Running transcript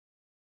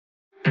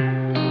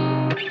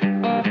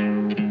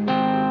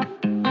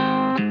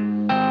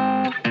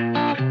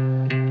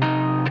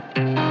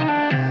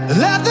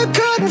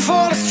waiting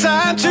for this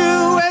time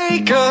to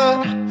wake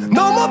up.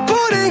 No more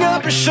putting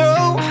up a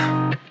show.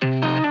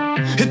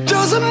 It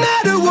doesn't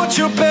matter what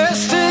your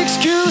best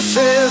excuse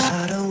is.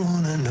 I don't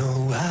wanna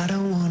know, I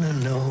don't wanna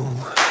know.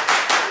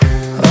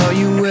 Are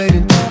you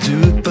waiting to do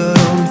it but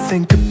only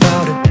think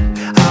about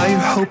it? Are you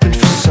hoping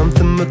for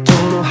something but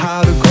don't know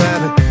how to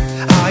grab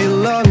it? Are you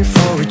longing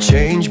for a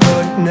change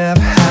but it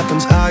never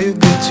happens? Are you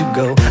good to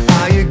go?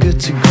 Are you good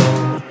to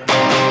go?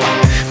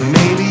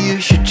 Maybe you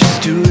should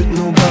just do it.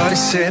 Nobody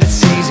said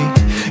it's easy.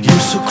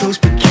 You're so close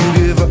but you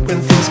give up when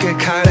things get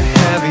kinda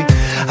heavy.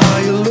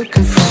 Are you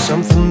looking for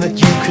something that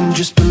you can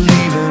just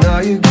believe in?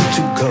 Are you good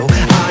to go?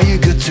 Are you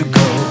good to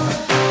go?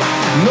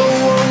 No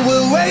one